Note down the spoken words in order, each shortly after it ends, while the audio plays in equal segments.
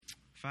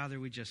Father,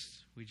 we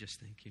just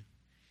thank you.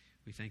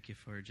 We thank you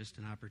for just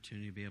an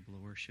opportunity to be able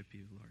to worship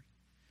you, Lord,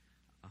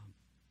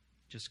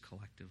 just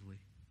collectively.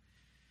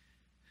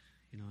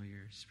 You know,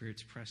 your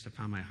Spirit's pressed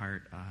upon my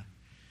heart.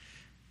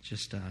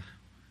 Just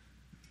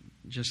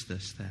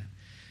this, that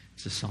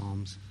it's the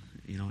Psalms.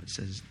 You know, it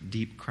says,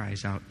 deep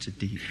cries out to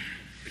deep.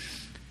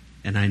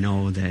 And I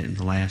know that in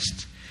the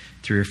last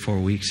 3 or 4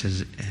 weeks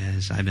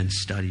as I've been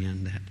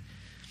studying that,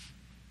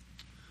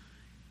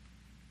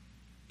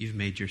 you've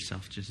made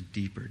yourself just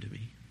deeper to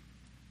me.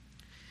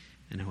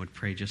 And I would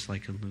pray just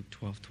like in Luke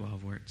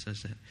 12:12, where it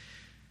says that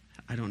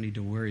I don't need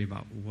to worry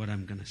about what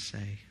I'm going to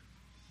say,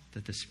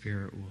 that the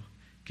Spirit will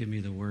give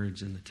me the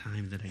words in the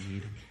time that I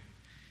need them.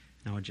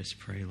 And I would just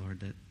pray,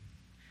 Lord, that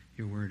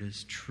your word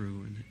is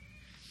true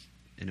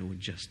and it would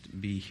just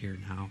be here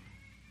now,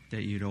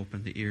 that you'd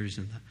open the ears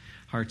and the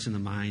hearts and the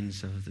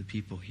minds of the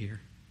people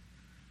here.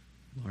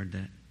 Lord,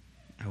 that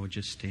I would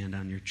just stand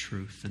on your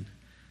truth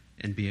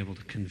and be able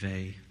to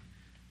convey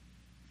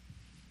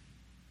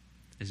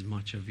as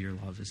much of your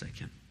love as I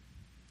can.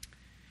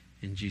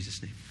 In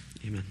Jesus' name,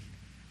 amen.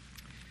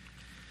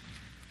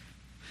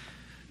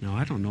 Now,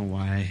 I don't know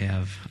why I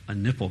have a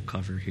nipple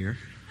cover here.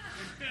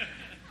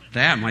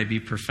 That might be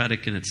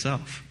prophetic in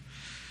itself.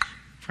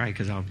 Probably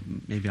because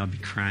maybe I'll be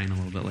crying a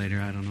little bit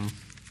later. I don't know.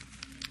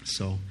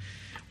 So,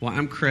 well,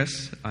 I'm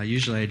Chris.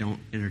 Usually I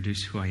don't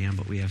introduce who I am,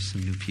 but we have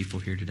some new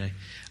people here today.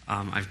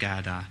 I've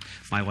got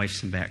my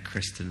wife's in back,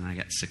 Kristen, and I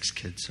got 6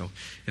 kids. So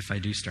if I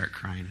do start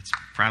crying, it's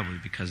probably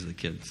because of the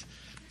kids.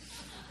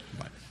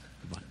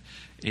 But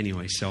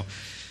anyway, so,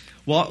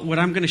 well, what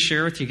I'm going to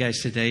share with you guys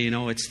today, you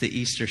know, it's the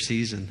Easter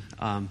season.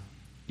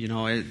 You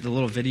know, the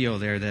little video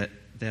there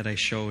that I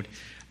showed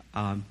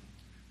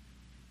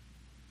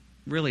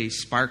really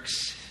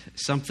sparks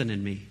something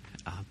in me.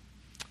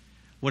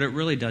 What it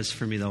really does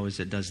for me, though, is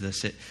it does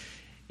this.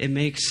 It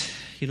makes,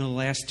 you know, the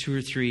last 2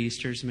 or 3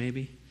 Easters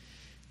maybe,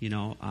 you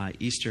know,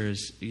 Easter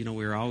is, you know,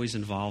 we were always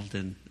involved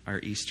in our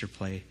Easter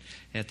play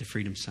at the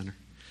Freedom Center.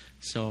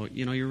 So,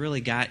 you know, you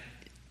really got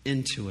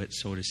into it,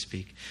 so to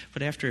speak.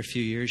 But after a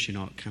few years, you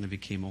know, it kind of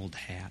became old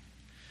hat.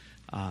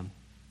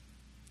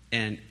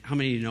 And how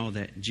many of you know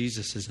that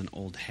Jesus is an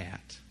old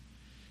hat?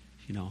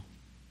 You know,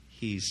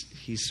 he's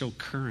so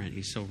current,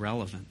 he's so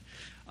relevant.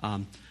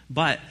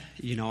 But,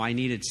 you know, I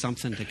needed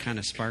something to kind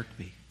of spark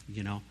me,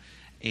 you know,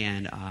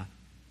 and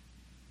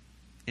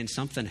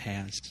something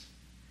has.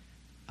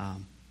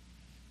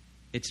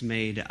 It's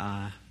made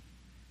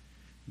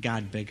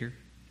God bigger.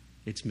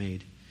 It's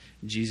made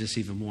Jesus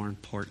even more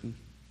important.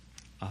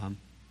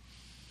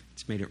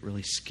 It's made it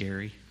really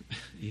scary,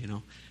 you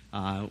know.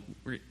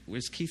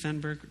 Was Keith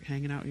Enberg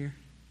hanging out here?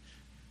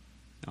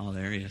 Oh,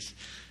 there he is.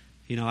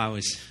 You know,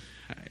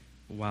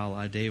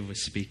 while Dave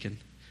was speaking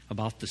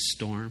about the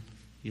storm,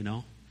 you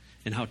know,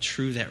 and how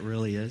true that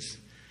really is.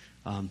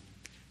 I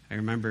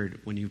remembered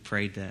when you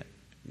prayed that,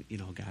 you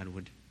know, God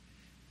would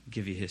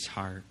give you his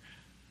heart.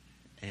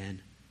 And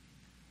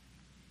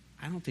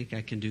I don't think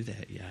I can do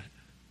that yet.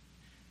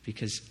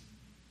 Because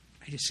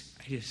I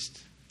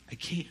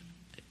can't.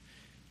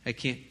 I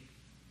can't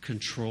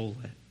control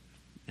it.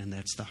 And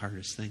that's the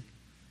hardest thing.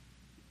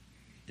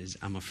 Is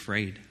I'm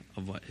afraid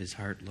of what his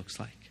heart looks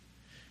like.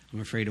 I'm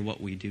afraid of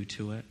what we do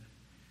to it.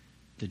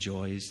 The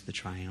joys, the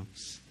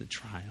triumphs, the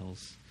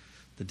trials,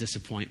 the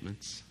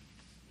disappointments,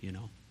 you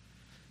know,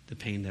 the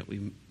pain that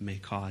we may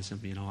cause him.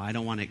 You know, I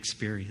don't want to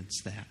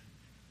experience that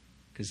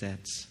because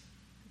that's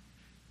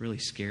really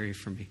scary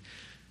for me.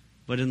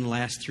 But in the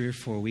last 3 or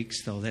 4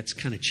 weeks, though, that's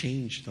kind of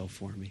changed, though,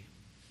 for me.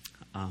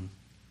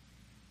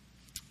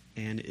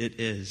 And it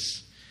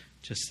is,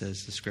 just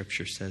as the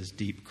scripture says,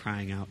 deep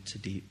crying out to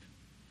deep.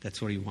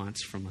 That's what he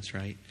wants from us,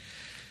 right?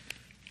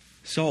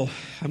 So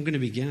I'm going to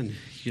begin.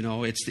 You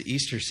know, it's the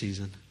Easter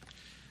season.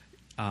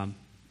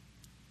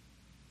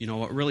 You know,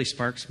 what really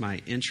sparks my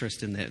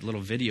interest in that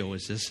little video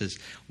is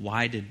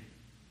why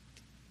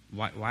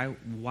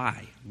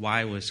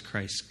was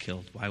Christ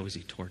killed? Why was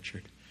he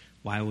tortured?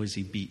 Why was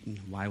he beaten?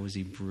 Why was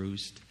he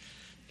bruised?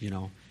 You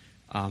know,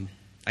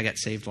 I got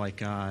saved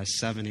like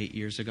 7, 8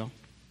 years ago.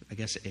 I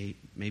guess 8,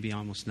 maybe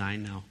almost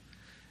 9 now.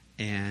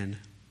 And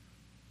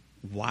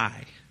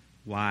why?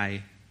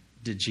 Why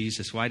did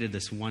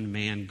this one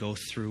man go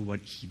through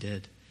what he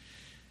did?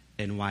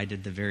 And why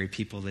did the very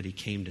people that he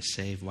came to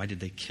save, why did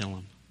they kill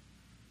him?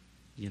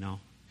 You know?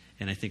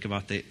 And I think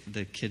about the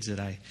kids that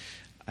I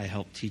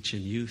help teach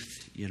in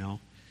youth, you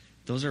know.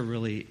 Those are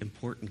really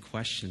important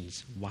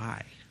questions.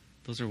 Why?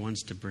 Those are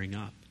ones to bring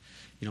up.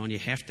 You know, and you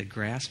have to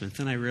grasp it. And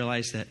then I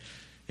realized that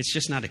it's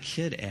just not a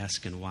kid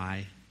asking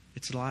why.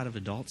 It's a lot of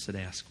adults that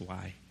ask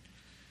why.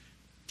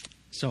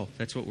 So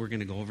that's what we're going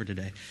to go over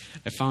today.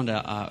 I found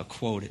a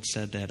quote. It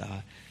said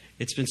that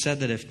it's been said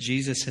that if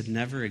Jesus had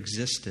never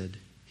existed,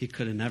 he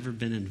could have never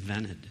been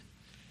invented.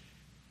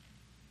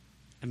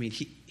 I mean,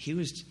 he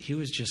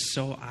was just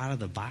so out of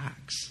the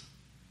box.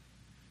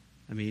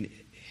 I mean,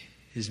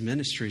 his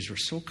ministries were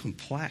so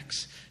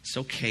complex,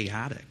 so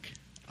chaotic.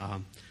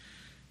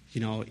 You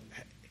know,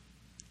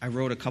 I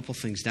wrote a couple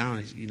things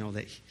down. You know,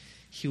 that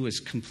he was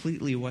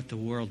completely what the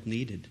world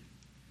needed.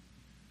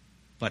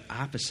 but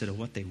opposite of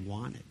what they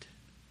wanted,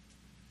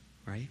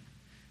 right?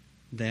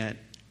 That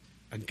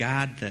a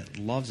God that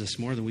loves us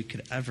more than we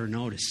could ever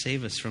know to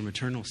save us from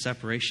eternal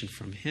separation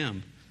from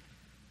Him,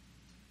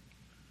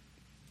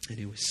 and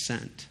He was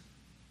sent,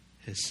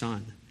 His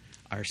Son,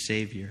 our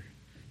Savior,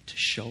 to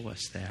show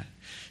us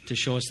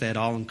that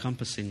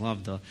all-encompassing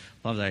love, the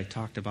love that I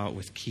talked about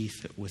with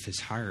Keith, with his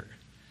heart,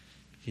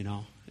 you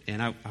know.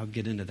 And I'll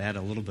get into that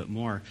a little bit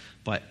more,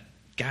 but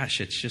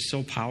gosh, it's just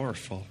so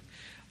powerful.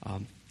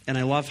 And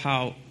I love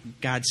how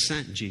God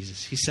sent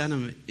Jesus. He sent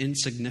Him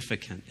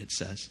insignificant, it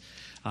says.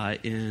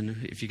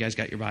 If you guys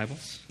got your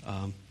Bibles,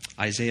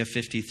 Isaiah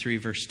 53,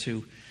 verse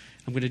 2.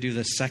 I'm going to do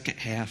the second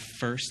half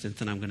first, and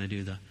then I'm going to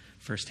do the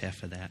first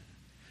half of that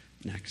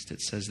next.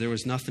 It says, there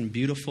was nothing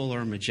beautiful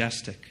or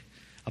majestic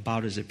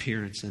about His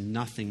appearance, and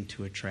nothing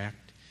to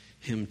attract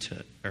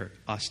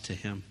us to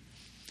Him.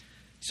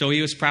 So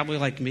He was probably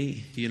like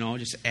me, you know,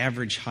 just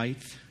average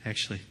height,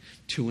 actually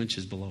 2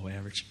 inches below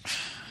average.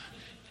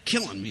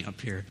 Killing me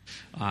up here.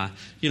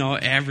 You know,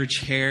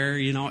 average hair,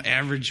 you know,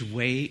 average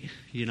weight,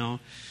 you know,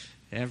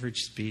 average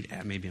speed.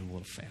 Maybe I'm a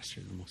little faster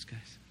than most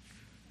guys,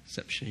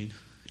 except Shane.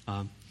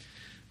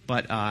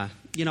 But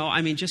you know,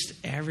 I mean, just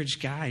average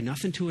guy,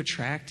 nothing to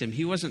attract Him.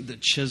 He wasn't the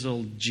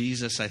chiseled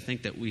Jesus, I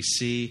think, that we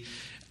see,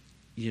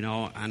 you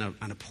know, on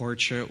a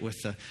portrait with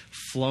the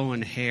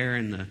flowing hair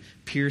and the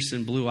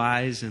piercing blue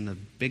eyes and the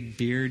big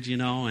beard, you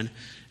know. And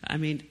I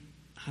mean,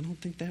 I don't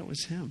think that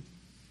was Him.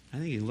 I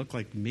think He looked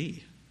like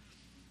me,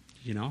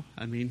 you know.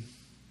 I mean,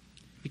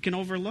 you can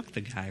overlook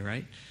the guy,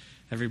 right?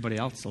 Everybody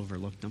else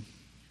overlooked Him,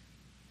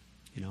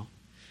 you know.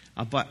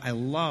 But I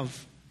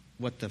love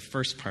what the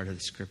first part of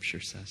the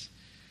scripture says.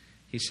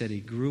 He said He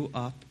grew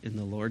up in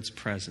the Lord's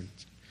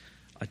presence,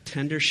 a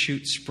tender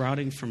shoot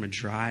sprouting from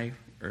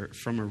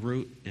a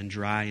root in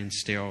dry and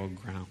sterile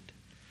ground.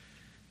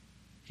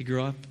 He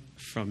grew up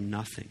from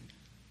nothing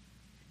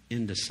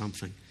into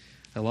something.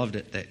 I loved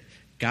it that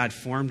God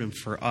formed Him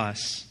for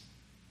us.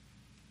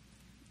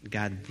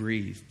 God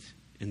breathed,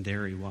 and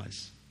there He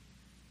was.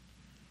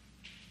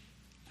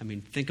 I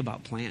mean, think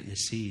about planting a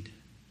seed.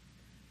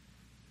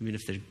 I mean,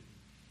 if the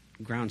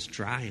ground's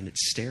dry and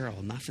it's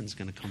sterile, nothing's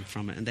going to come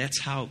from it. And that's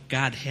how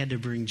God had to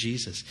bring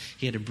Jesus.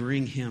 He had to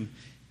bring Him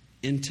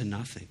into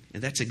nothing.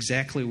 And that's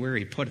exactly where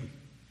He put Him.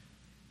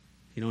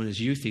 You know, in His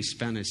youth, He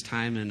spent His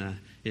time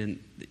in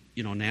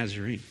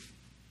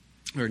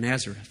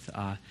Nazareth,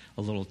 a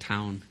little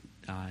town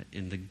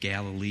in the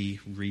Galilee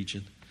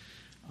region.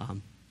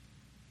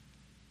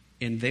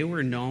 And they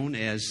were known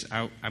as,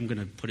 I'm going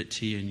to put it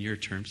to you in your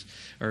terms,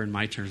 or in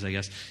my terms, I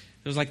guess.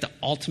 It was like the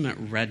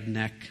ultimate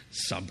redneck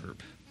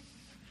suburb.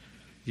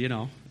 You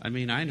know, I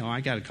mean, I know. I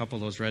got a couple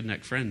of those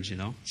redneck friends, you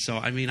know. So,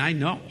 I mean, I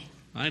know.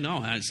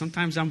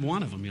 Sometimes I'm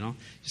one of them, you know.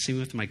 You see me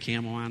with my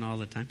camo on all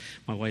the time.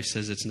 My wife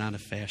says it's not a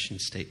fashion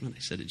statement.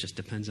 I said it just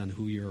depends on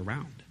who you're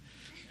around.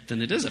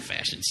 Then it is a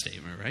fashion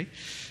statement, right?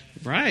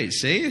 Right,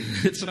 see?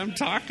 That's what I'm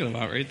talking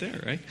about right there,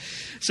 right?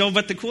 So,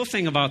 but the cool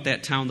thing about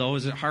that town, though,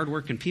 is that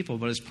hardworking people,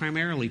 but it's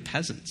primarily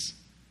peasants.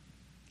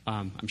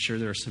 I'm sure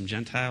there are some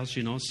Gentiles,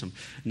 you know, some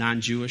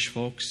non-Jewish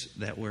folks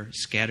that were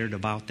scattered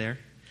about there.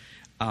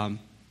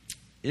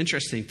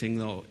 Interesting thing,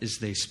 though, is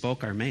they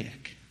spoke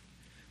Aramaic,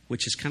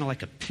 which is kind of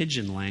like a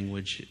pidgin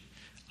language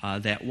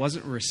that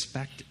wasn't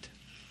respected,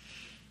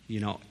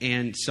 you know.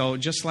 And so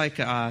just like,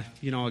 a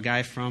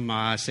guy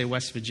from, say,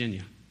 West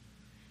Virginia,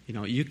 you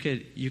know, you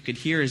could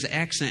hear his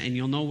accent and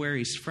you'll know where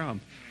he's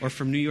from, or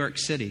from New York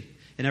City,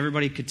 and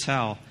everybody could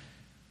tell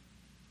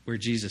where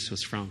Jesus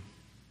was from,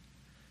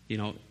 you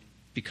know,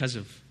 because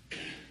of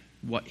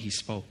what He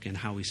spoke and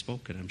how He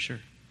spoke it, I'm sure.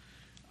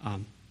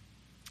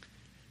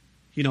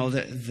 You know,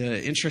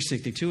 the interesting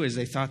thing, too, is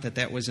they thought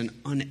that was an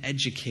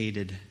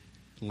uneducated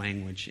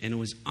language, and it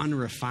was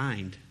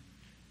unrefined.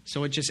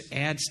 So it just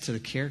adds to the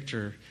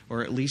character,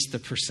 or at least the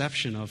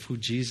perception of who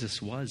Jesus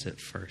was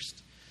at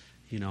first.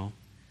 You know,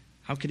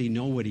 how could He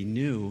know what He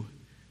knew,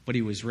 but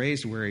He was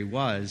raised where He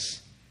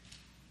was,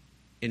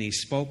 and He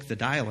spoke the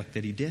dialect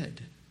that He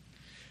did.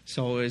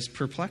 So it was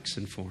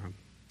perplexing for Him.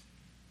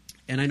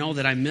 And I know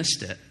that I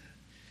missed it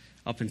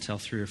up until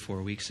 3 or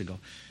 4 weeks ago.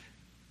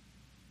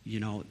 You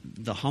know,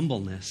 the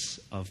humbleness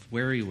of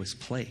where He was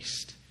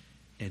placed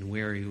and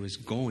where He was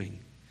going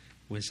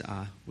was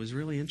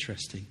really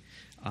interesting.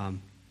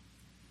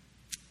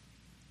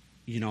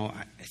 You know,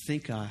 I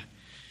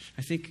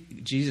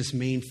think Jesus'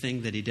 main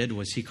thing that He did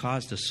was He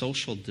caused a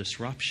social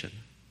disruption,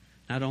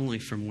 not only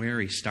from where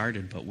He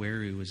started, but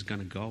where He was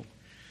going to go.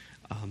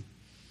 And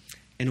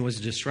it was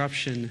a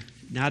disruption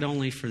not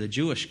only for the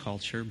Jewish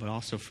culture, but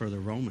also for the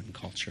Roman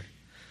culture.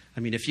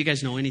 I mean, if you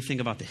guys know anything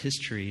about the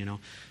history, you know,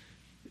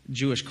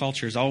 Jewish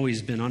culture has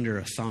always been under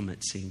a thumb,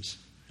 it seems.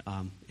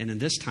 And in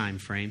this time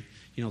frame,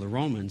 you know, the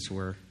Romans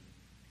were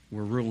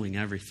ruling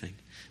everything.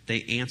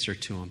 They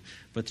answered to them.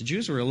 But the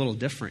Jews were a little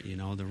different, you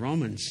know. The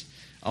Romans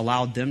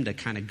allowed them to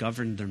kind of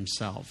govern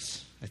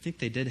themselves. I think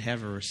they did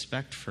have a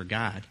respect for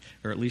God,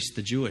 or at least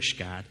the Jewish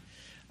God.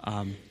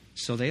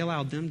 So they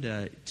allowed them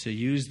to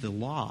use their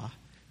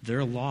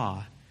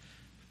law,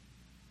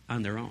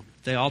 on their own.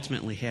 They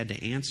ultimately had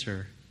to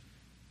answer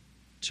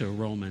to a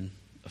Roman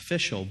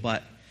official,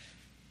 but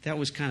that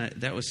was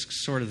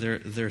sort of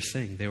their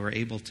thing. They were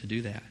able to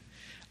do that.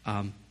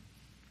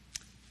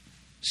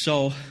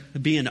 So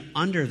being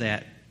under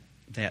that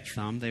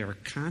thumb, they were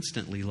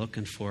constantly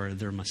looking for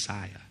their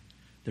Messiah,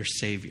 their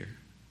Savior.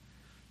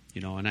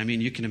 And I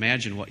mean, you can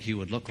imagine what he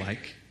would look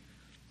like.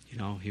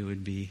 He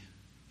would be,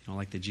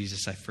 like the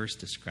Jesus I first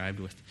described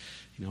with,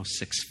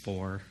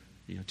 6'4",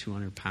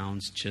 200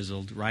 pounds,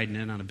 chiseled, riding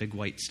in on a big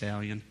white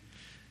stallion,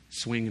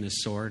 swinging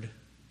his sword,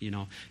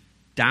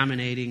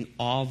 dominating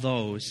all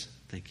those.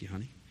 Thank you,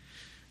 honey.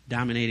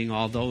 Dominating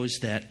all those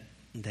that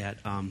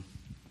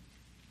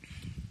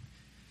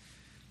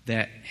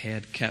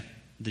had kept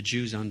the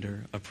Jews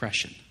under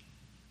oppression.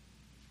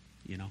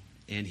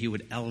 And he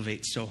would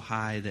elevate so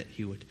high that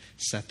he would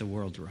set the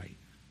world right.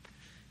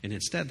 And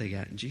instead, they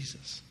got in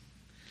Jesus.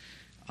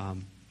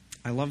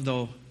 I love,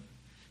 though,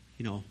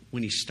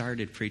 when he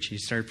started preaching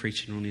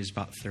when he was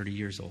about 30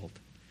 years old.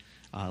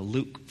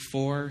 Luke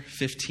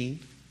 4:15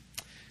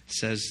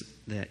 says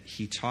that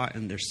he taught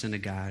in their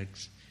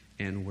synagogues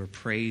and were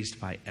praised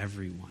by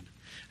everyone.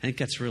 I think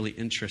that's really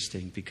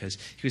interesting because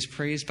he was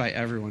praised by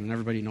everyone, and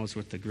everybody knows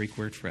what the Greek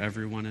word for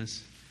everyone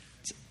is.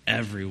 It's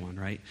everyone,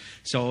 right?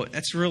 So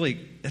that's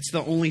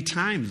the only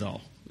time,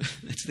 though.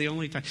 It's the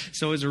only time.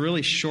 So it was a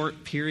really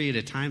short period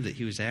of time that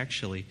he was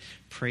actually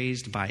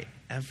praised by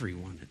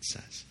everyone, it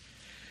says.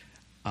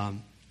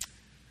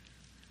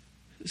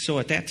 So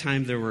at that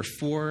time, there were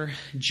 4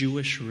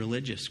 Jewish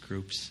religious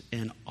groups,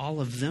 and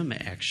all of them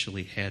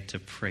actually had to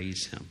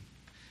praise him,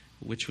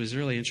 which was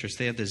really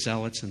interesting. They had the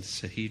Zealots and the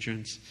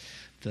Sanhedrins,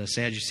 the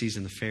Sadducees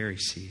and the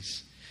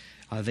Pharisees.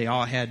 They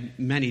all had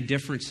many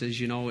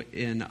differences,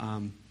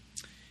 in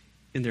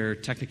their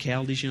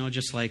technicalities,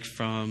 just like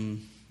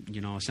from,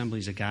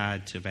 Assemblies of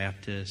God to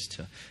Baptist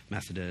to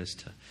Methodist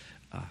to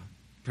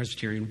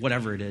Presbyterian,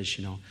 whatever it is,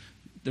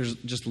 There's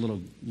just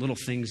little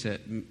things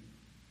that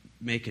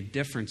make a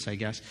difference, I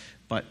guess.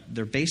 But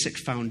their basic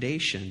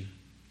foundation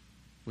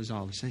was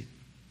all the same.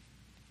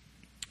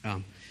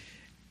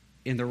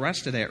 In the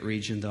rest of that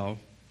region, though,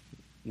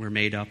 were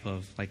made up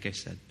of, like I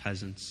said,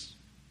 peasants,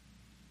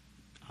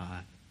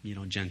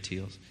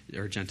 Gentiles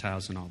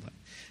and all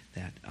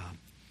that.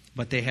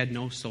 But they had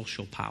no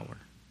social power,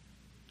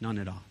 none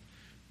at all.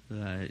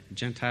 The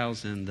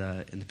Gentiles and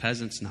the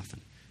peasants,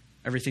 nothing.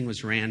 Everything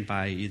was ran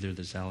by either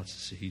the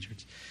Zealots, the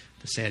Sanhedrians,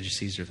 the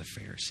Sadducees, or the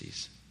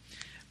Pharisees.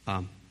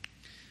 But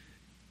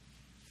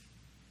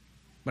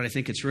I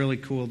think it's really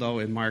cool, though,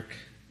 in Mark,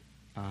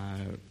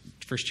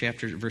 first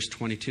chapter, verse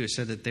 22, it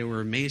said that they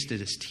were amazed at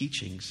his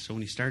teachings. So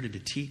when he started to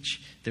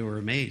teach, they were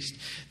amazed.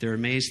 They were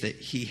amazed that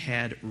he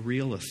had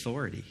real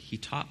authority. He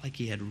taught like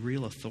he had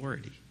real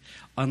authority,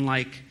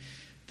 unlike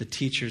the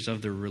teachers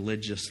of the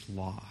religious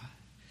law.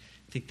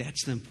 I think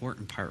that's the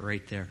important part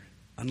right there.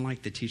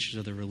 Unlike the teachers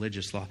of the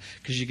religious law.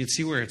 Because you can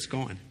see where it's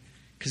going.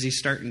 Because he's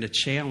starting to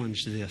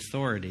challenge the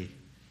authority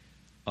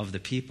of the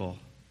people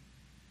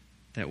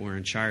that were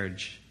in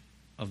charge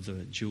of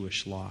the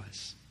Jewish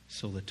laws.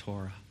 So the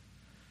Torah.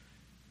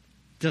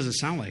 Doesn't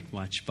sound like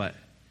much, but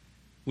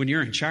when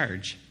you're in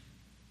charge,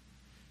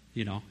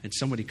 and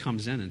somebody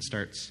comes in and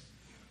starts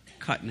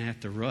cutting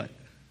at the root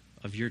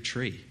of your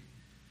tree,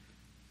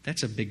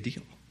 that's a big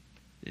deal.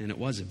 And it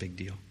was a big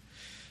deal.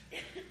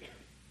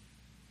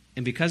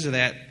 And because of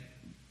that,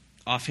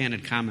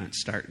 offhanded comments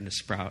started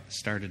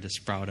to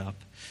sprout up.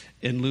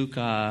 In Luke,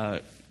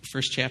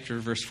 first chapter,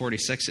 verse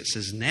 46, it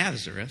says,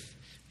 Nazareth,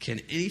 can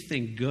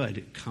anything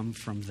good come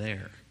from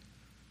there?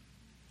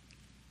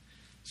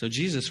 So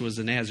Jesus was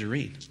a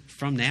Nazarene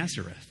from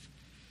Nazareth.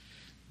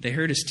 They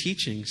heard his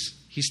teachings.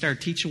 He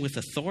started teaching with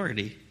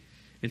authority.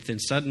 And then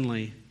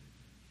suddenly,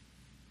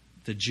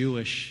 the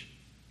Jewish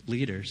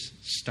leaders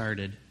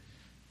started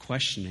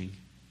questioning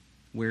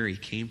where he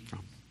came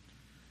from.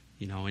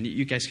 And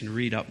you guys can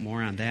read up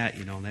more on that.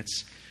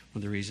 That's one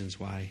of the reasons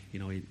why,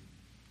 he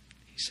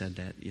said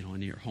that,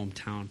 in your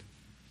hometown,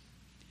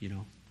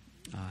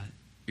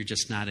 you're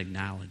just not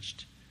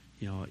acknowledged.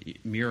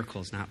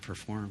 Miracles not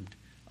performed.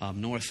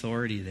 No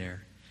authority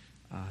there.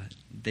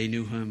 They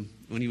knew him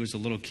when he was a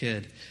little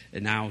kid,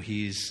 and now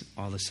he's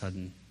all of a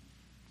sudden,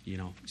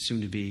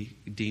 soon to be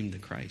deemed the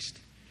Christ,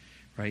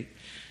 right?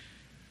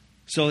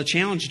 So the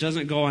challenge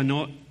doesn't go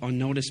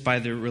unnoticed by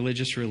the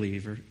religious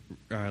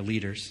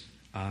leaders.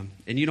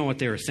 And you know what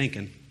they were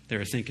thinking? They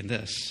were thinking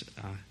this.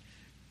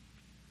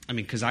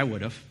 Because I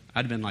would have.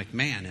 I'd have been like,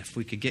 man, if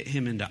we could get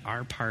him into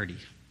our party,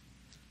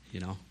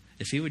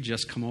 if he would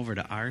just come over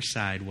to our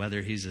side,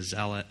 whether he's a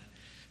zealot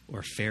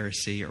or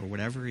Pharisee or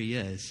whatever he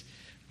is,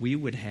 we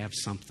would have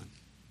something.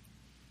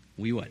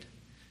 We would.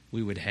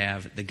 We would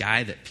have the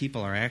guy that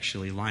people are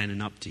actually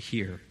lining up to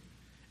hear,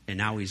 and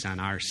now he's on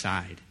our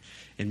side.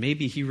 And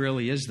maybe he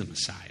really is the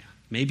Messiah.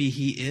 Maybe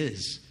he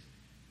is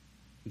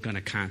going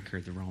to conquer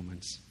the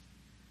Romans,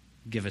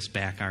 give us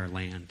back our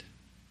land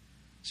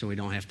so we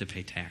don't have to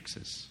pay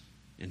taxes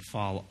and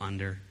fall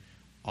under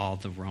all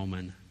the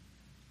Roman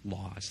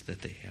laws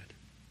that they had.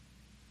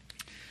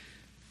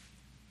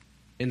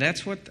 And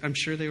that's what I'm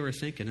sure they were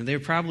thinking. And they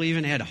probably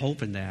even had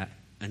hope in that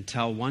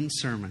until one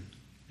sermon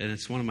and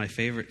it's one of my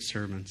favorite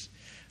sermons,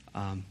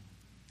 and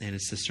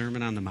it's the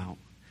Sermon on the Mount.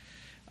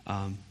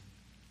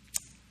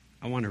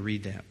 I want to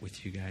read that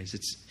with you guys.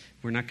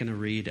 We're not going to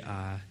read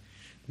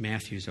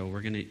Matthew's, though.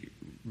 We're going to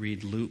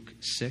read Luke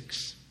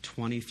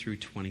 6:20 through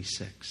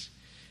 26,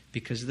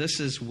 because this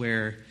is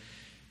where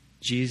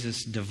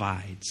Jesus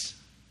divides.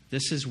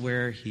 This is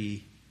where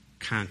he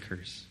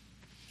conquers.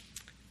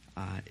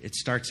 It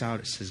starts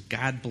out, it says,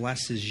 God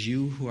blesses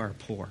you who are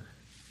poor,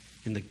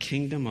 and the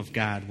kingdom of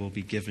God will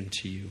be given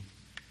to you.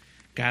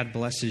 God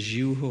blesses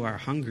you who are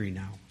hungry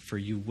now, for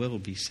you will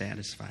be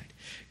satisfied.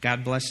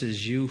 God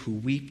blesses you who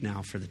weep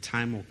now, for the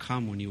time will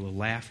come when you will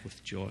laugh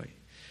with joy.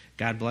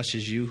 God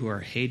blesses you who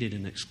are hated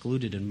and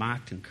excluded and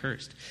mocked and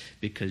cursed,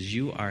 because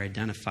you are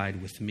identified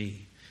with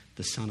me,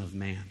 the Son of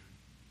Man.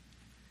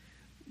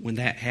 When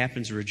that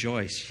happens,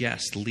 rejoice.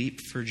 Yes, leap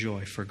for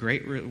joy, for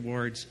great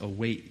rewards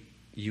await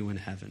you in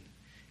heaven.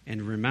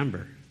 And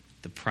remember,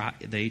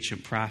 the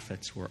ancient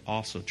prophets were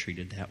also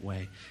treated that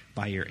way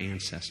by your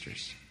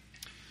ancestors.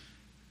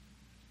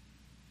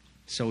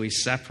 So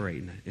he's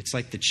separating it. It's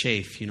like the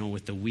chaff,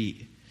 with the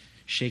wheat,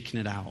 shaking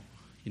it out,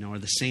 or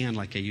the sand,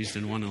 like I used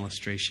in one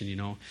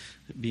illustration,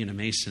 being a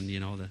mason,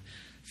 the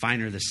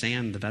finer the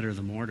sand, the better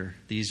the mortar,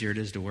 the easier it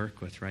is to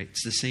work with, right?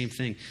 It's the same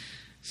thing.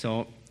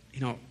 So,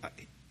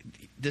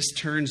 this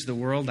turns the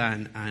world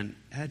on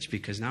edge,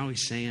 because now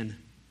he's saying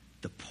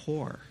the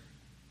poor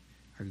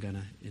are going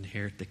to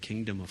inherit the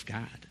kingdom of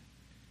God.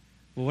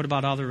 Well, what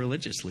about all the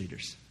religious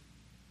leaders?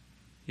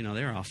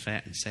 They're all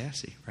fat and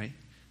sassy, right?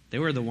 They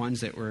were the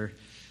ones that were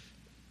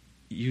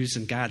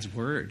using God's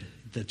word,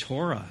 the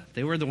Torah.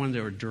 They were the ones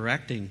that were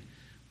directing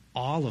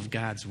all of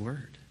God's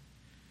word.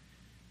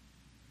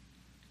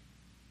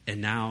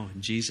 And now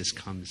Jesus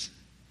comes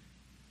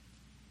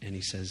and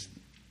he says,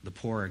 the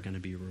poor are going to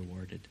be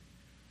rewarded.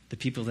 The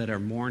people that are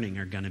mourning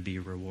are going to be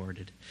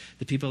rewarded.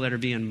 The people that are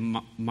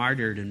being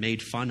martyred and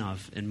made fun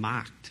of and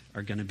mocked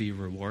are going to be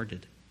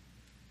rewarded.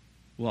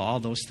 Well, all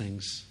those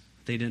things,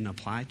 they didn't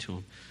apply to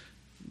them.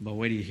 But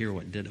wait till you hear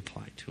what did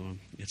apply to them.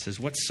 It says,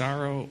 what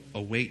sorrow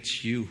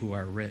awaits you who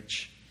are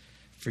rich,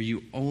 for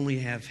you only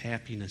have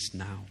happiness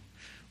now.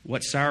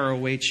 What sorrow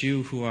awaits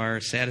you who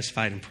are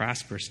satisfied and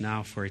prosperous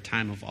now, for a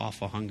time of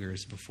awful hunger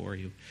is before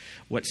you.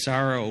 What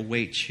sorrow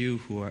awaits you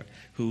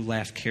who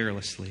laugh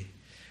carelessly,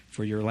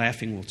 for your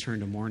laughing will turn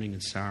to mourning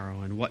and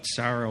sorrow. And what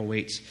sorrow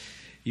awaits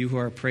you who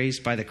are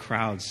praised by the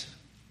crowds,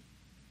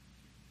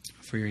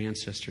 for your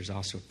ancestors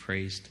also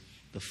praised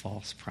the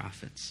false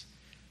prophets.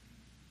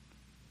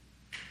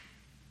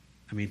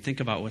 Think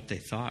about what they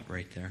thought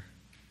right there.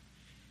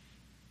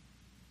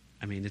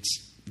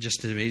 It's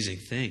just an amazing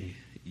thing,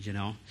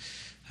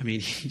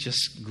 He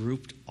just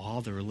grouped all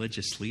the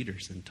religious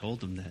leaders and told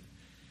them that,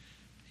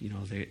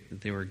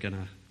 they were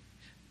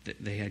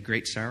they had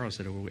great sorrows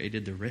that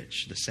awaited the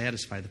rich, the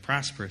satisfied, the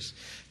prosperous,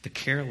 the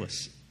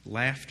careless,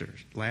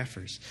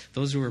 laughers,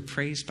 those who were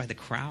praised by the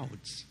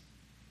crowds.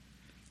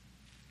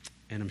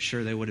 And I'm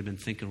sure they would have been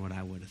thinking what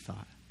I would have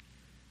thought.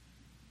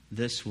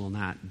 This will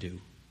not do.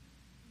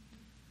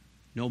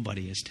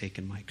 Nobody has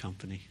taken my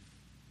company.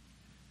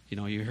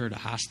 You heard of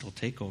hostile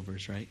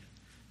takeovers, right?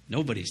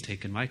 Nobody's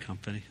taken my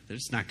company.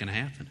 It's not going to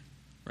happen,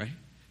 right?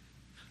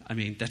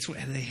 That's what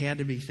they had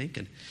to be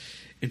thinking.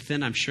 And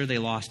then I'm sure they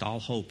lost all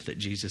hope that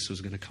Jesus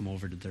was going to come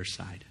over to their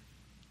side.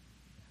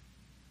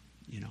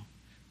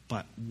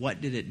 But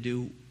what did it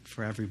do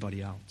for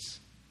everybody else?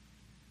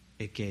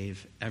 It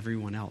gave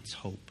everyone else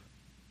hope.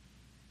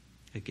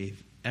 It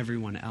gave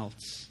everyone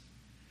else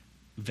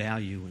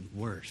value and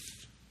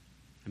worth.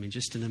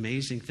 Just an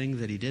amazing thing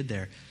that he did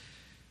there.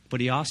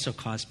 But he also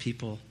caused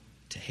people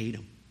to hate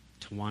him,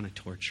 to want to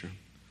torture him,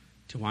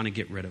 to want to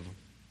get rid of him.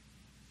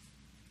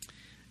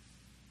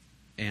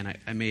 And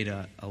I made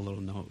a little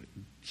note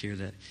here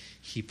that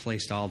he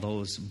placed all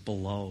those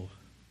below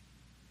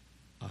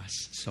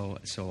us. So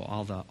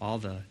all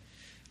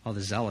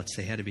the zealots,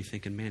 they had to be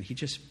thinking, man, he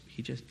just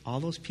all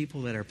those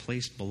people that are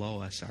placed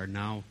below us are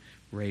now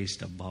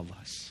raised above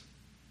us.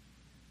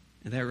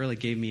 And that really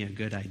gave me a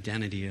good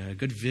identity, a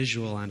good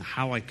visual on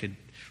how I could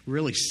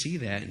really see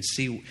that and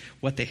see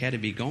what they had to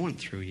be going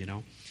through,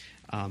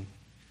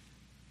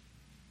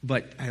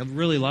 But I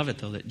really love it,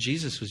 though, that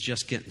Jesus was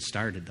just getting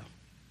started, though.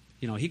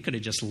 He could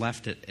have just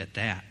left it at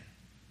that.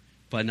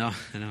 But no,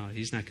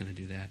 he's not going to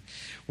do that.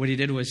 What he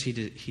did was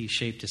he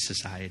shaped a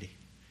society.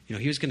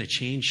 He was going to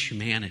change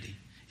humanity.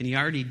 And he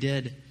already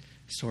did,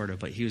 sort of,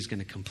 but he was going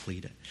to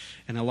complete it.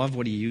 And I love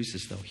what he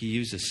uses, though. He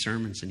uses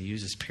sermons and he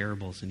uses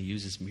parables and he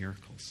uses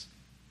miracles.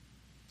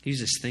 He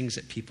uses things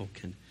that people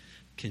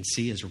can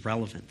see as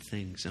relevant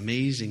things,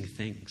 amazing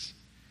things.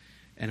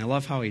 And I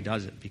love how he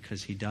does it,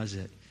 because he does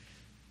it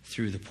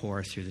through the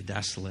poor, through the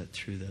desolate,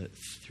 through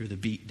the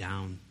beat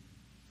down.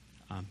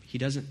 He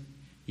doesn't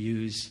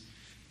use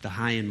the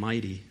high and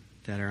mighty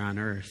that are on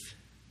earth.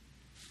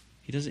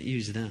 He doesn't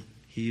use them.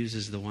 He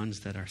uses the ones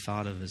that are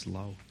thought of as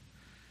low.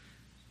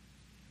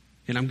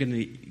 And I'm going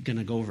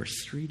to go over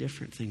 3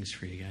 different things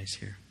for you guys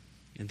here.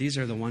 And these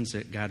are the ones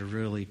that God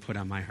really put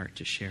on my heart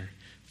to share.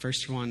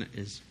 First one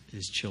is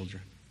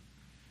children.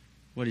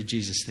 What did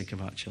Jesus think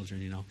about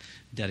children?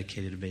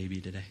 Dedicated a baby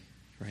today,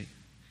 right?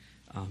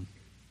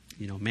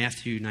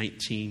 Matthew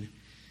 19,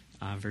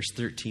 verse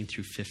 13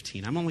 through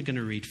 15. I'm only going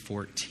to read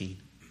 14.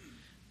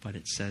 But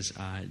it says,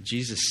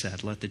 Jesus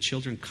said, "Let the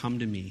children come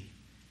to me.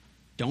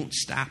 Don't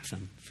stop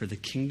them, for the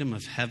kingdom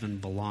of heaven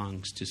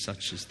belongs to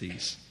such as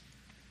these."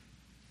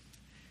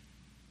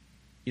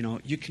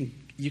 You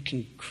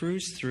can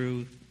cruise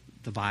through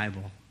the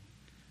Bible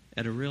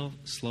at a real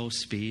slow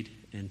speed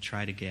and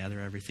try to gather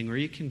everything, or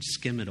you can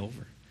skim it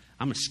over.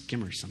 I'm a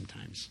skimmer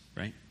sometimes,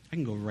 right? I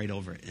can go right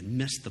over it and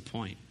miss the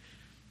point.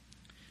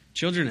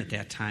 Children at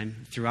that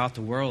time throughout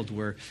the world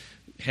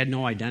had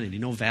no identity,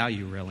 no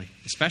value really,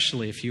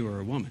 especially if you were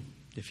a woman,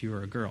 if you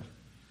were a girl.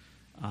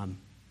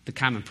 The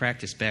common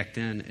practice back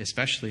then,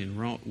 especially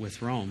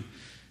with Rome,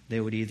 they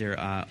would either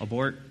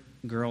abort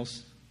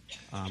girls,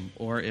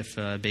 or if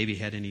a baby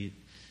had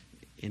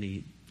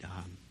any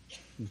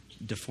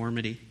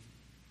deformity,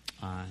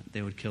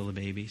 they would kill the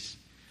babies.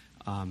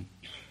 Or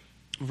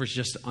it's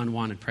just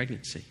unwanted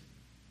pregnancy.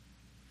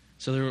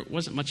 So there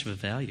wasn't much of a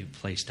value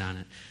placed on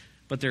it.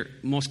 But their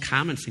most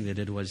common thing they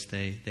did was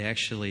they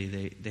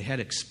had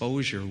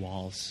exposure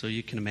walls. So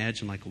you can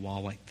imagine like a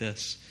wall like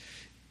this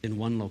in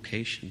one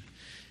location.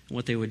 And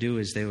what they would do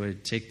is they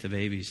would take the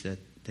babies that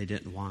they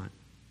didn't want,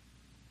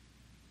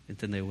 and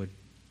then they would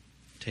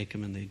take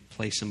them and they'd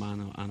place them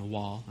on a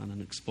wall, on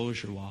an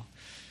exposure wall.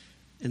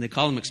 And they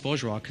call them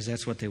exposure wall because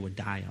that's what they would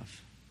die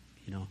of.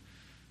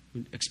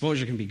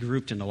 Exposure can be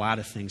grouped into a lot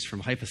of things,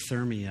 from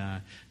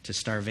hypothermia to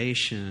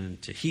starvation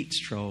to heat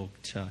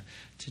stroke to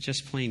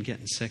just plain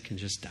getting sick and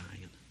just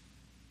dying.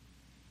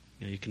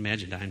 You can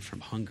imagine dying from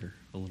hunger,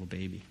 a little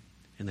baby,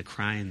 and the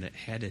crying that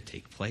had to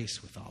take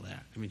place with all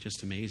that. I mean,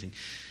 just amazing.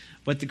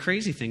 But the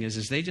crazy thing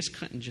is they just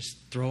couldn't just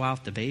throw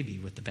out the baby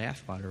with the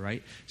bathwater,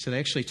 right? So they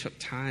actually took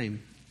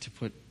time to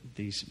put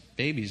these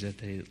babies that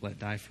they let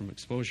die from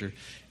exposure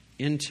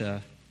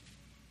into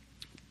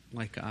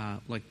like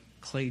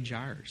clay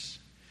jars.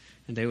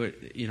 And they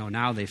would,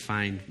 now they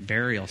find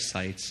burial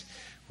sites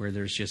where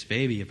there's just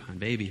baby upon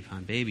baby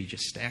upon baby,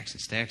 just stacks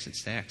and stacks and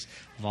stacks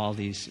of all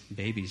these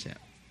babies that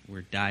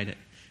were died at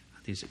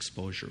these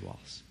exposure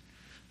walls.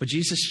 But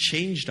Jesus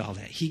changed all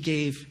that. He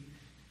gave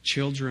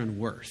children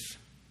worth.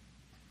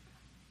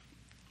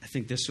 I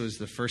think this was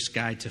the first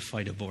guy to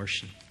fight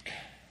abortion.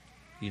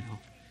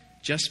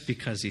 Just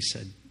because he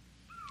said,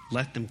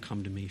 "Let them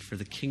come to me, for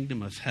the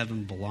kingdom of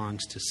heaven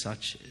belongs to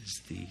such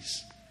as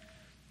these."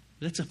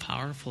 That's a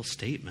powerful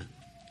statement.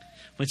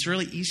 But it's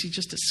really easy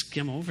just to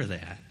skim over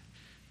that.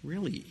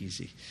 Really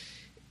easy.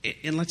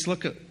 And let's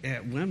look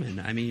at women.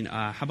 I mean,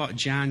 how about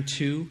John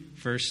 2,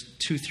 verse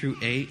 2 through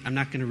 8? I'm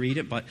not going to read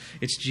it, but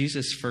it's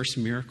Jesus' first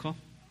miracle.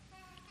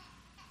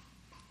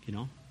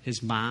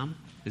 His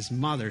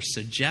mother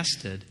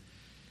suggested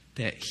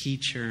that he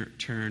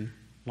turn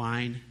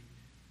wine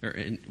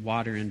or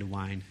water into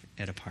wine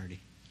at a party.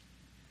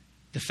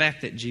 The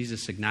fact that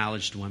Jesus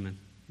acknowledged women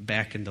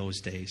back in those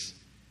days,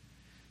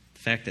 the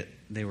fact that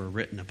they were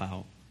written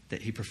about,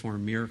 that he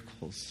performed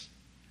miracles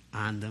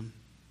on them,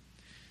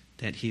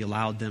 that he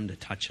allowed them to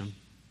touch him,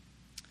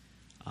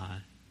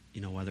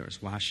 whether it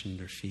was washing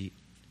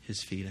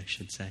his feet, I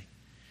should say,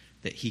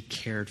 that he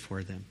cared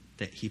for them,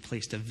 that he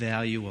placed a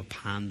value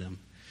upon them,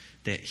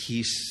 that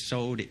he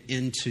sowed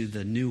into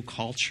the new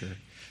culture,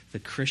 the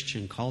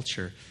Christian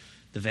culture,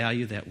 the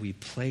value that we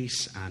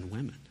place on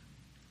women.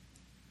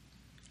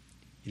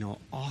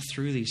 All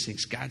through these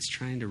things, God's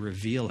trying to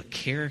reveal a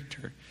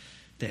character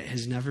that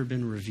has never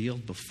been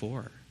revealed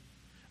before,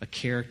 a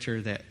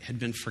character that had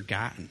been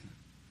forgotten.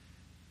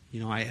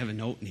 I have a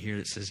note in here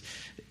that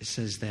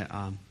says that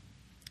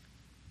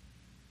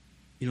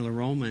the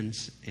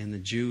Romans and the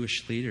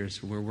Jewish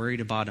leaders were worried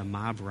about a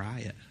mob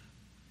riot.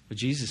 But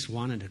Jesus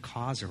wanted to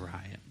cause a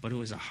riot, but it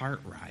was a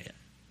heart riot.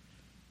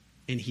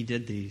 And he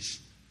did these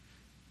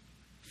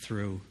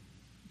through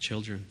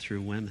children,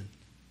 through women.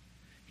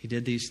 He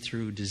did these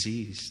through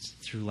disease,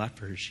 through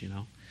lepers,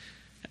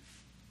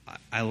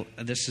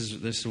 This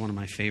is one of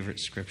my favorite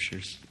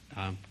scriptures,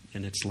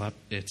 and it's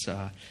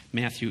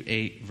Matthew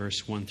 8,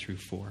 verse 1 through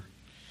 4.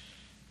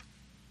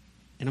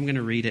 And I'm going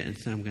to read it, and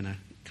then I'm going to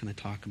kind of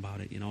talk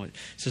about it. It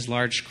says,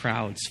 "Large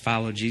crowds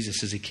followed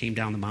Jesus as he came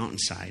down the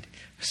mountainside.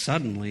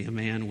 Suddenly, a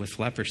man with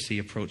leprosy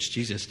approached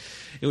Jesus."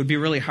 It would be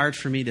really hard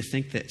for me to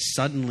think that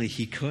suddenly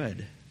he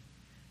could,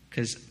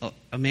 because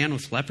a man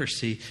with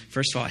leprosy,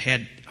 first of all,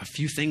 had a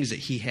few things that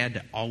he had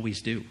to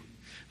always do.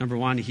 Number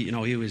one, he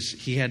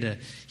had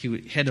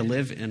to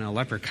live in a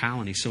leper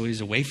colony, so he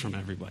was away from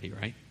everybody,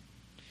 right?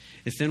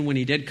 And then when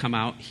he did come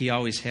out, he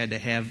always had to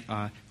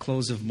have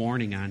clothes of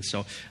mourning on.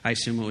 So I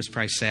assume it was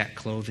probably sack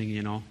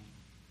clothing,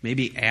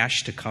 maybe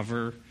ash to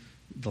cover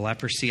the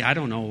leprosy. I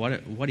don't know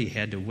what he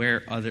had to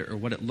wear or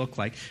what it looked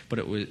like, but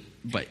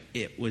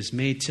it was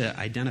made to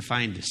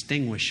identify and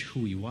distinguish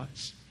who he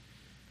was.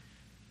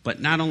 But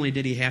not only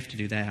did he have to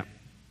do that,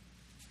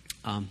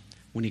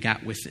 when he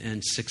got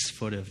within 6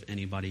 foot of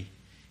anybody,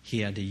 he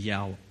had to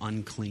yell,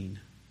 "Unclean."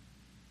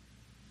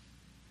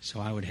 So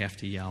I would have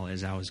to yell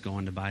as I was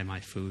going to buy my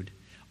food,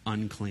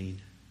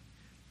 "Unclean,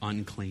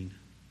 unclean,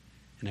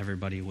 and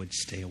everybody would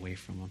stay away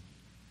from him.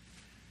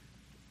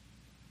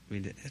 I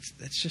mean,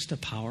 that's just a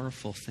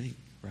powerful thing,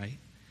 right?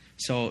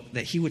 So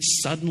that he would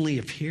suddenly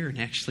appear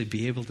and actually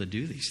be able to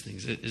do these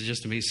things is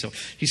just amazing. So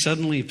he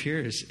suddenly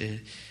appears,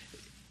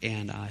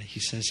 and he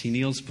says, he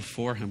kneels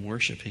before him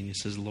worshiping. He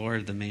says,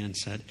 Lord, the man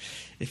said,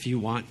 if you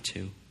want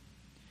to,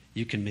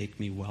 you can make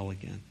me well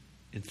again.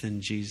 And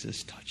then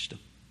Jesus touched him.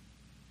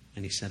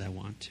 And he said, I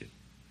want to.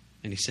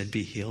 And he said,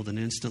 be healed. And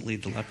instantly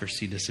the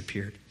leprosy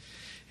disappeared.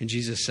 And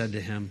Jesus said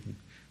to him,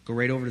 go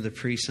right over to the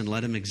priest and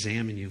let him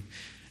examine you.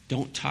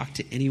 Don't talk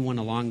to anyone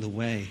along the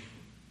way.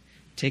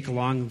 Take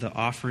along the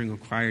offering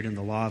required in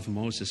the law of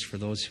Moses for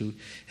those who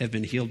have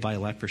been healed by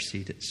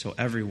leprosy, so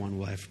everyone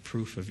will have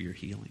proof of your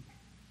healing.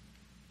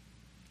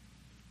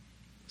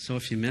 So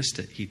if you missed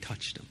it, he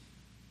touched him.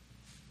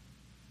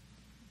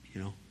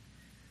 You know,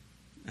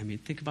 I mean,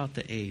 think about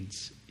the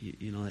AIDS,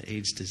 the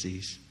AIDS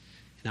disease,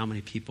 and how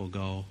many people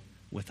go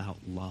without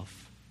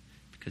love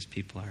because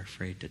people are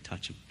afraid to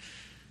touch them.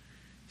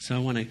 So I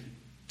want to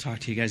talk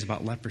to you guys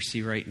about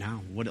leprosy right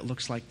now, what it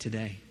looks like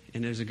today.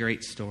 And there's a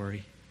great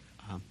story.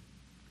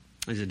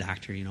 There's a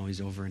doctor, he's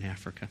over in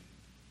Africa.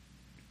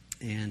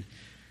 And,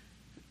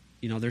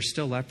 there's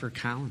still leper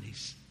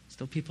colonies,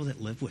 still people that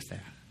live with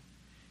that.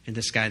 And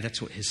this guy, that's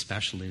what his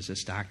specialty is,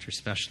 this doctor's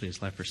specialty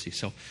is leprosy.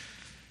 So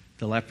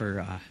the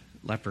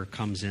leper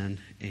comes in,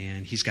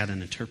 and he's got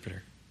an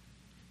interpreter.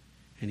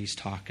 And he's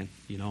talking,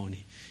 and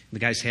the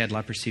guy's had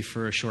leprosy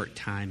for a short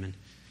time, and,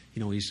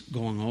 he's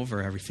going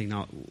over everything.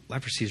 Now,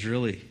 leprosy is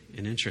really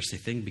an interesting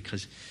thing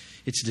because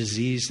it's a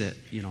disease that,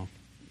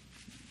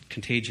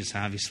 contagious,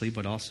 obviously,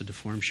 but also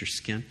deforms your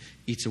skin,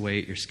 eats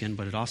away at your skin,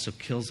 but it also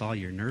kills all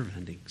your nerve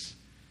endings.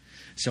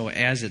 So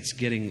as it's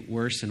getting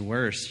worse and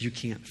worse, you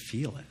can't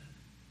feel it,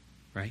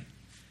 right?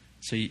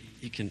 So you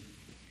can,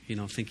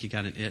 think you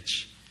got an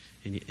itch,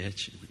 and you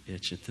itch,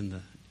 and then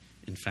the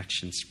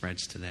infection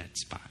spreads to that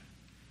spot.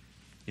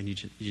 And you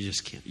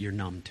just can't, you're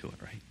numb to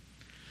it, right?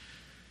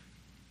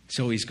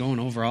 So he's going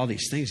over all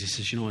these things. He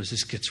says, as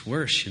this gets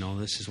worse,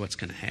 this is what's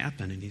going to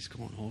happen. And he's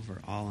going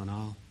over all in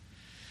all.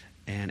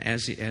 And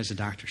as the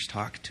doctor's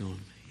talking to him,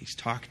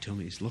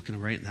 he's looking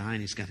him right in the eye,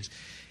 and he's got his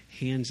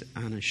hands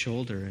on his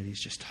shoulder, and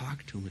he's just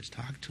talking to him,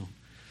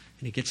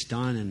 And he gets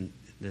done, and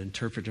the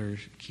interpreter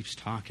keeps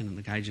talking, and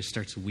the guy just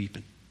starts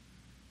weeping.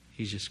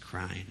 He's just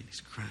crying, and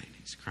he's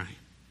crying.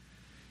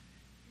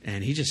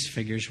 And he just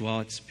figures, well,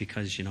 it's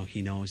because,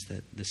 he knows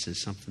that this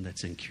is something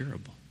that's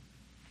incurable.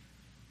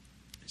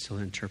 So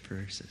the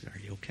interpreter says, are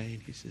you okay?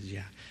 And he says,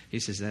 yeah.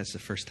 He says, that's the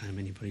first time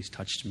anybody's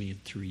touched me in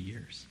 3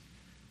 years.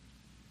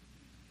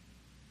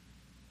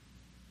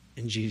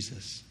 And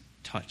Jesus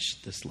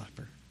touched this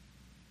leper.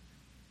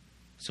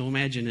 So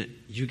imagine it,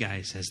 you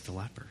guys as the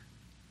leper.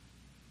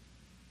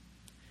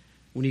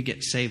 When you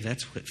get saved,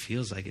 that's what it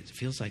feels like. It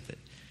feels like that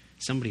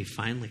somebody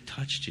finally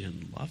touched you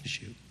and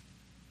loves you.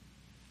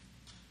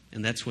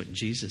 And that's what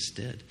Jesus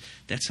did.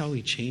 That's how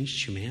he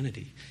changed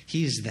humanity.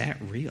 He is that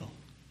real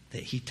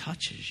that he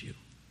touches you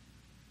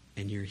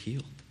and you're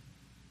healed.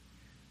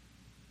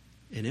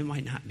 And it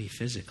might not be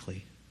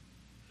physically,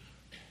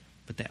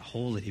 but that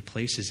hole that he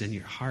places in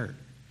your heart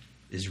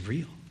is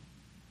real.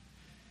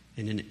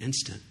 And in an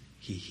instant,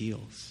 he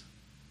heals.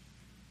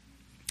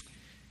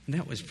 And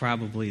that was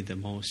probably the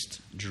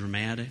most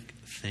dramatic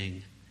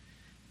thing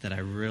that I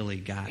really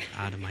got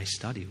out of my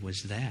study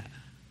was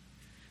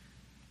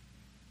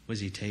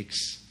he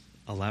takes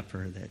a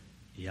leper that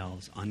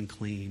yells,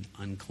 unclean,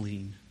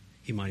 unclean.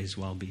 He might as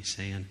well be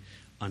saying,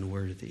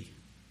 unworthy.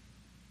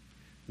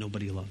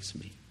 Nobody loves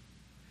me.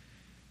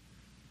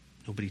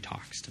 Nobody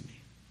talks to me.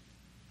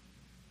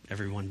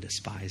 Everyone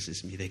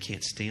despises me. They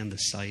can't stand the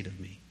sight of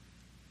me.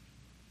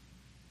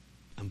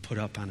 I'm put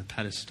up on a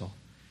pedestal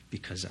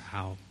because of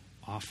how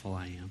awful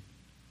I am.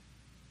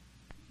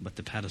 But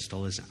the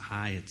pedestal isn't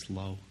high, it's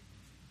low.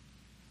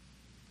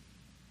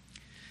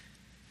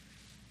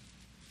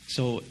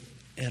 So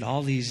at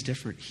all these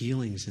different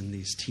healings and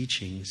these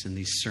teachings and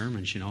these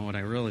sermons, what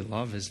I really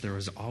love is there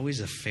was always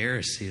a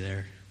Pharisee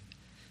there.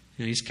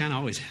 He's kind of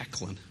always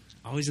heckling,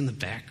 always in the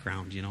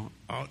background,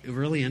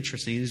 really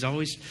interesting. He's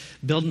always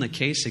building a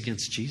case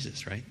against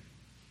Jesus, right?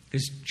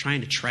 He's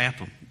trying to trap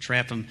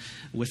him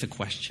with a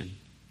question,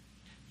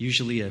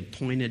 usually a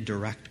pointed,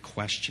 direct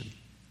question.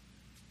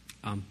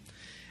 And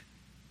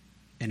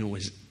it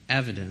was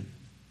evident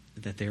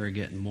that they were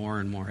getting more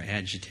and more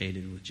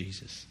agitated with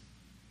Jesus,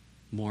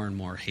 more and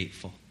more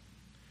hateful,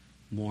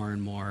 more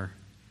and more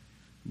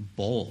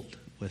bold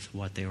with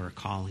what they were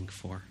calling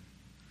for.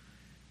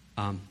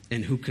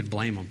 And who could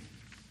blame them?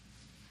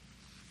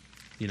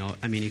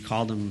 He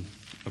called them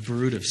a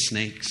brood of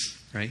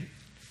snakes, right?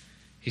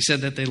 He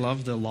said that they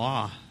loved the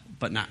law,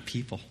 but not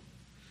people.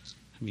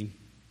 These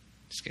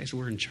guys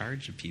were in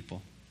charge of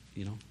people,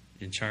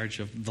 in charge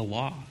of the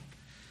law.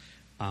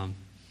 I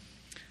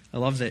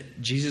love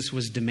that Jesus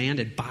was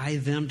demanded by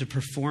them to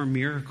perform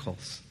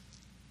miracles,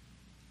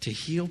 to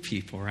heal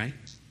people, right?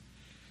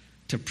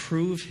 To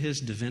prove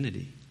his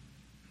divinity.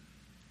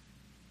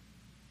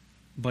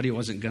 But he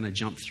wasn't going to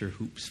jump through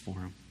hoops for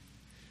him.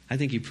 I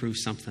think he proved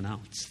something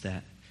else,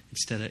 that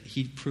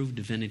He proved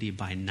divinity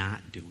by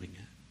not doing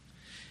it.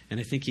 And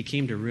I think he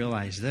came to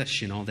realize this,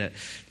 that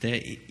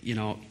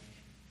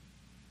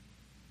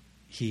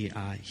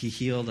he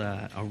healed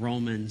a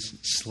Roman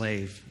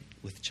slave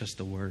with just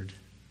a word,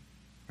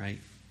 right?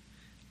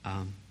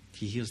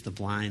 He heals the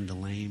blind, the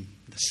lame,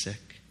 the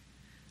sick.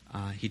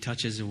 He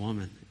touches a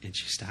woman and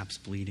she stops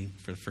bleeding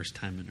for the first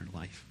time in her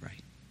life,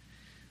 right?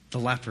 The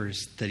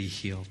lepers that he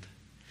healed.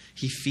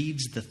 He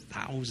feeds the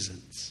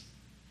thousands.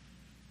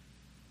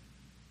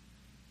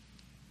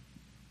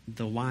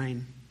 The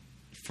wine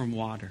from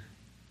water.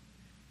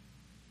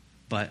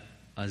 But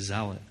a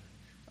zealot,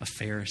 a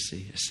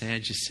Pharisee, a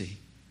Sadducee,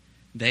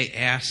 they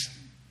asked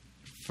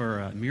for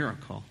a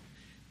miracle.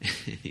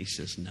 And he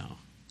says, no,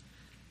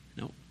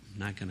 I'm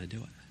not going to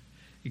do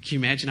it. Can you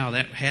imagine how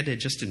that had to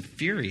just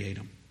infuriate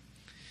him?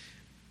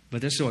 But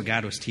this is what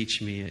God was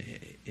teaching me.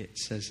 It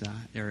says,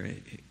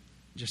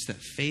 just that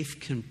faith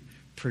can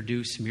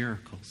produce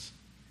miracles.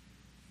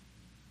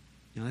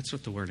 That's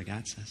what the Word of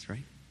God says,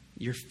 right?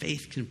 Your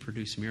faith can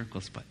produce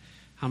miracles, but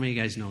how many of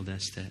you guys know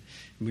this, that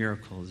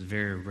miracles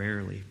very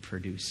rarely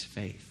produce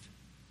faith?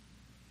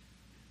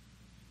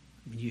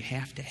 You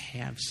have to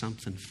have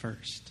something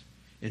first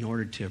in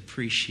order to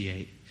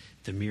appreciate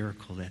the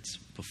miracle that's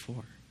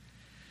before.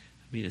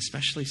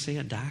 Especially, say,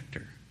 a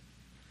doctor.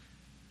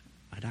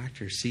 A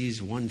doctor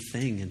sees one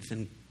thing, and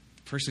then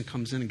the person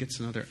comes in and gets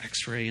another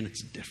x-ray, and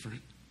it's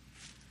different.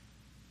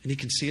 And he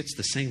can see it's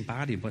the same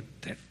body, but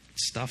that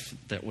stuff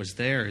that was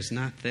there is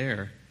not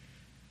there.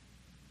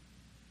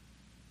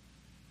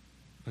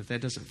 But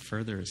that doesn't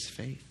further his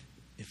faith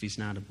if he's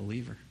not a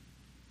believer.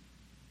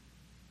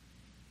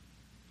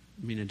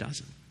 It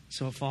doesn't.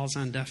 So it falls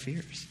on deaf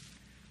ears.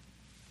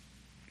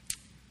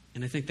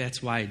 And I think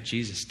that's why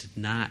Jesus did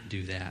not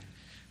do that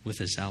with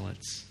the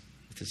Zealots,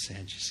 with the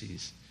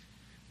Sadducees,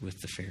 with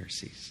the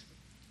Pharisees.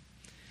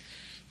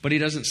 But he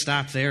doesn't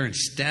stop there.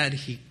 Instead,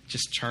 he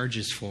just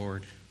charges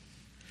forward.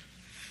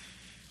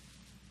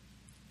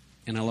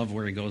 And I love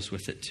where he goes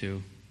with it,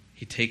 too.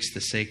 He takes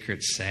the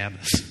sacred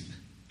Sabbath.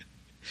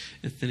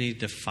 And then he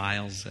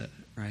defiles it,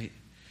 right?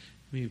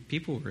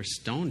 People were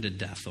stoned to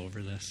death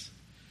over this.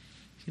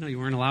 You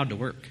weren't allowed to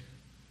work.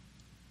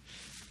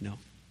 No.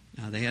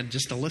 They had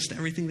just a list of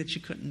everything that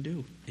you couldn't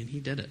do, and he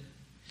did it.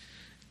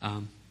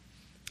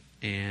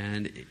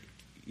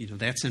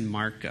 That's in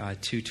Mark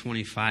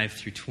 2:25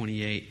 through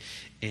 28,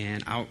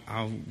 and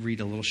I'll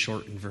read a little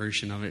shortened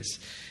version of it.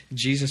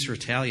 Jesus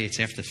retaliates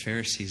after the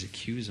Pharisees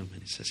accuse him,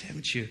 and he says,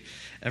 haven't you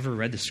ever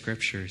read the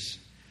Scriptures?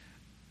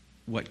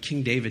 What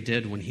King David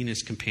did when he and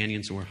his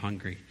companions were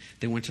hungry.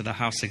 They went to the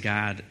house of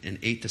God and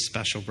ate the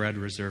special bread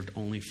reserved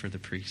only for the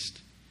priest.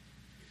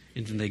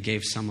 And then they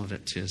gave some of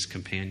it to his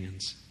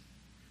companions.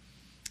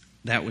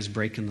 That was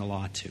breaking the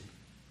law too.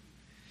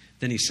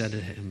 Then he said to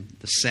him,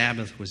 the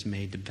Sabbath was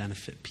made to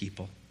benefit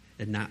people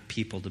and not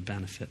people to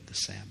benefit the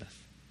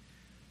Sabbath.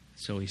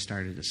 So he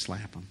started to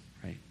slap him,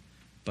 right?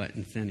 But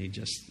then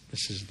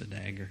this is the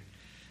dagger.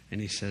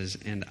 And he says,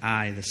 and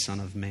I, the Son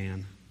of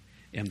Man,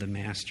 am the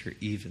master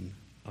even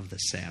of the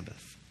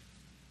Sabbath.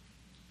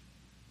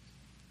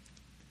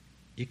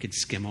 You could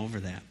skim over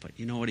that, but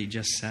you know what he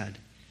just said?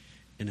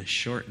 In a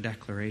short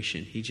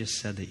declaration, he just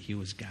said that he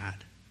was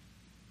God.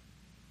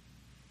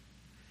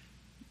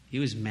 He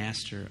was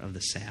master of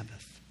the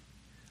Sabbath,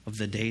 of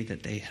the day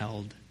that they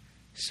held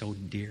so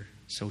dear,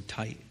 so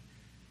tight,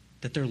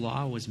 that their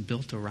law was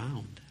built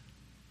around.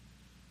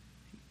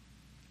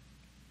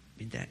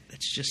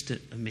 That's just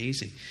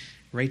amazing.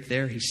 Right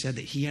there, he said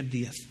that he had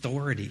the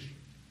authority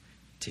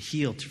to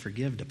heal, to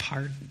forgive, to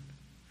pardon.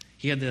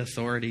 He had the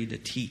authority to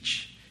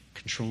teach,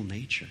 control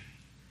nature.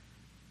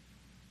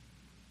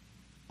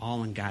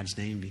 All in God's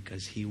name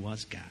because he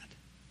was God.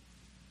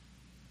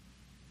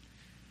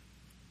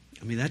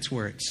 That's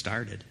where it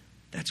started.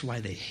 That's why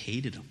they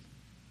hated him.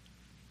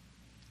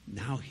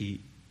 Now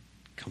he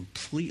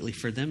completely,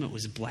 for them it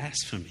was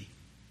blasphemy.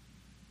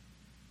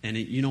 And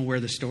you know where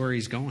the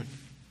story's going.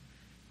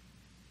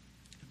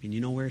 You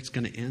know where it's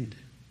going to end.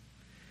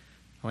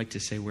 I like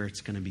to say where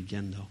it's going to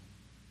begin, though.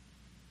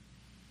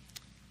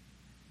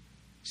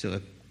 So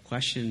the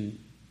question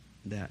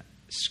that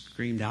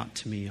screamed out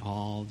to me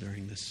all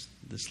during this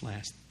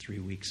last 3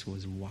 weeks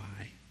was why?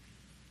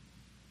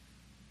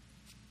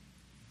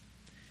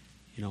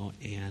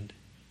 And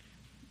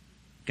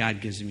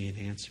God gives me an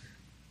answer.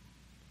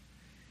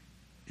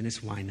 And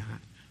it's why not?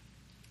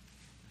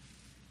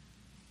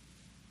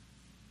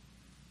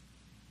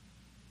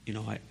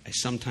 I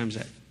sometimes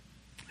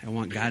I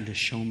want God to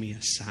show me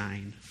a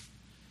sign,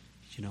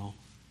 to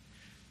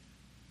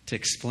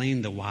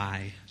explain the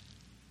why.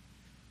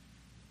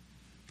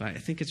 But I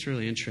think it's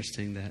really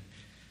interesting that,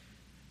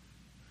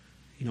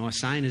 a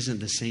sign isn't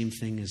the same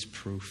thing as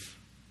proof.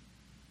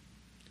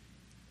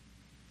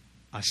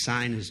 A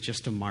sign is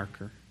just a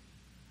marker.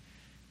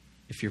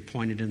 If you're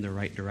pointed in the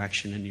right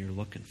direction and you're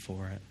looking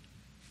for it,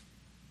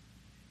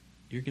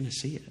 you're going to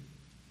see it.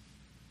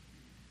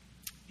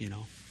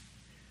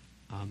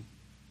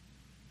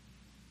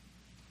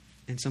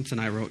 And something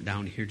I wrote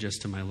down here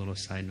just in my little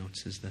side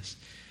notes is this.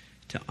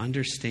 To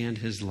understand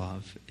his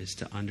love is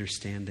to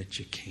understand that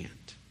you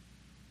can't.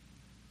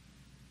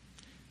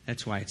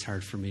 That's why it's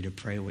hard for me to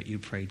pray what you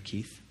prayed,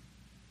 Keith.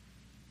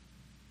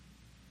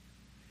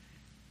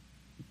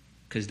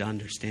 Because to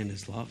understand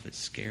his love is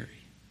scary.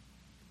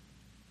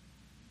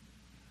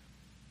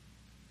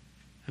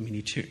 I mean,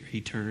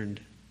 he turned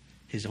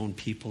his own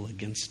people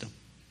against him.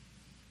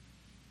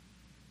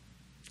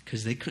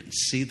 Because they couldn't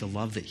see the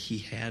love that he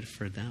had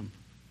for them.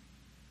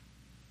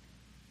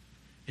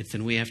 And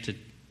then we have to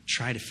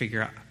try to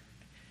figure out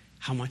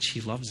how much he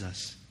loves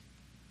us,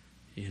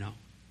 you know.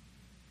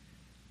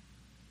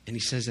 And he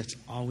says that's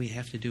all we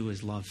have to do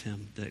is love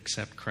him, to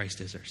accept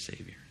Christ as our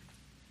Savior.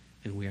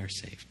 And we are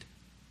saved.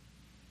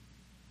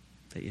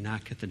 That you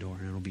knock at the door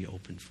and it'll be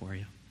open for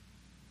you.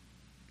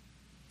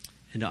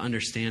 And to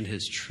understand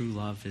his true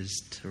love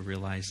is to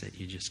realize that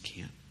you just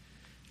can't.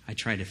 I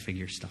try to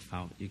figure stuff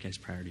out. You guys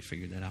probably already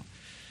figured that out.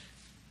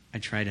 I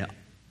try to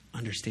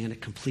understand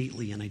it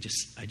completely, and I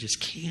just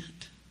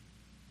can't.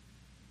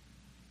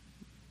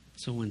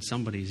 So when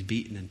somebody's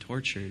beaten and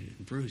tortured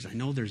and bruised, I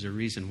know there's a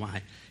reason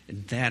why,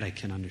 and that I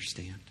can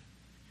understand.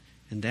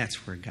 And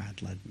that's where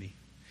God led me.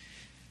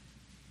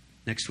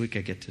 Next week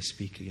I get to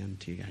speak again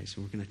to you guys.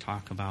 We're going to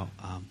talk about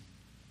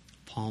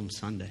Palm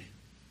Sunday.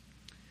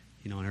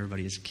 You know, and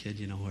everybody as a kid,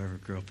 you know, whoever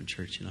grew up in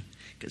church, you know,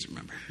 you guys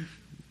remember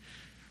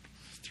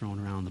throwing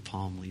around the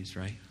palm leaves,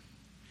 right?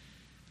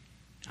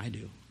 I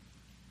do.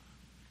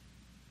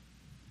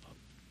 But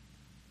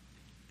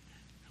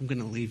I'm going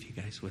to leave you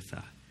guys with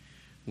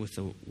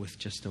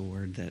just a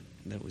word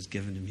that was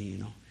given to me. You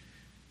know,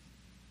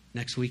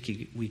 next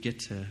week we get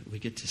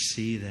to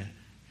see that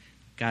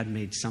God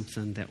made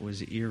something that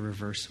was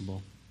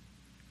irreversible,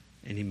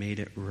 and He made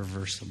it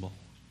reversible.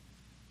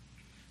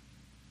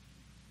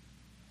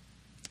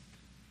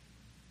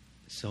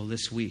 So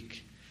this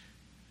week,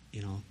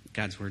 you know,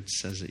 God's Word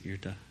says that you're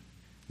to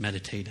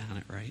meditate on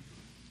it, right?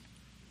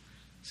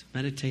 So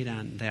meditate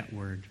on that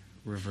word,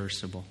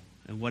 reversible,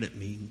 and what it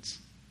means.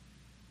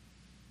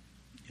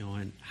 You know,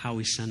 and how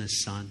He sent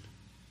His Son,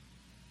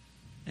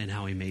 and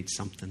how He made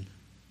something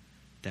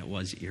that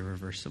was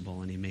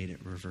irreversible, and He made it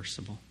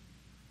reversible.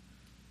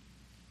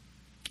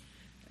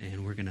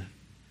 And we're going to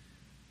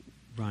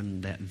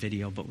run that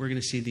video, but we're going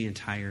to see the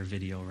entire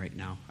video right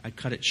now. I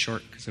cut it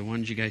short because I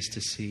wanted you guys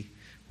to see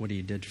what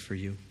He did for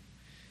you.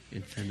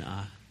 And then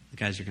the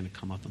guys are going to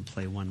come up and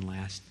play one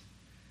last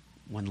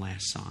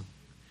song.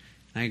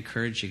 And I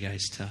encourage you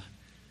guys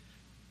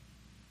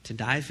to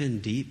dive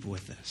in deep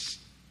with this,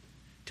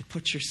 to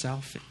put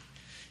yourself in.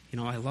 You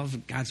know, I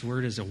love God's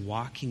Word as a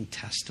walking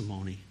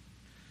testimony,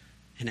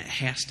 and it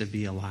has to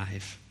be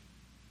alive,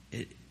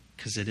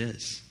 because it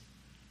is.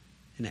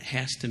 And it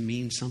has to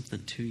mean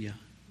something to you,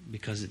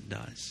 because it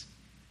does.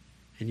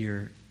 And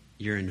you're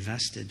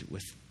invested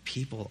with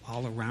people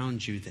all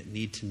around you that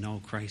need to know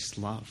Christ's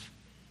love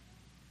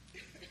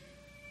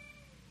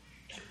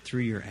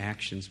through your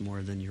actions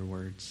more than your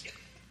words.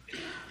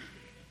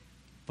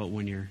 But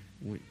when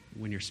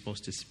you're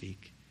supposed to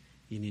speak,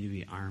 you need to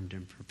be armed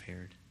and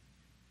prepared.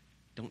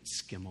 Don't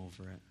skim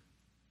over it.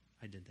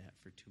 I did that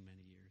for too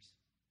many years.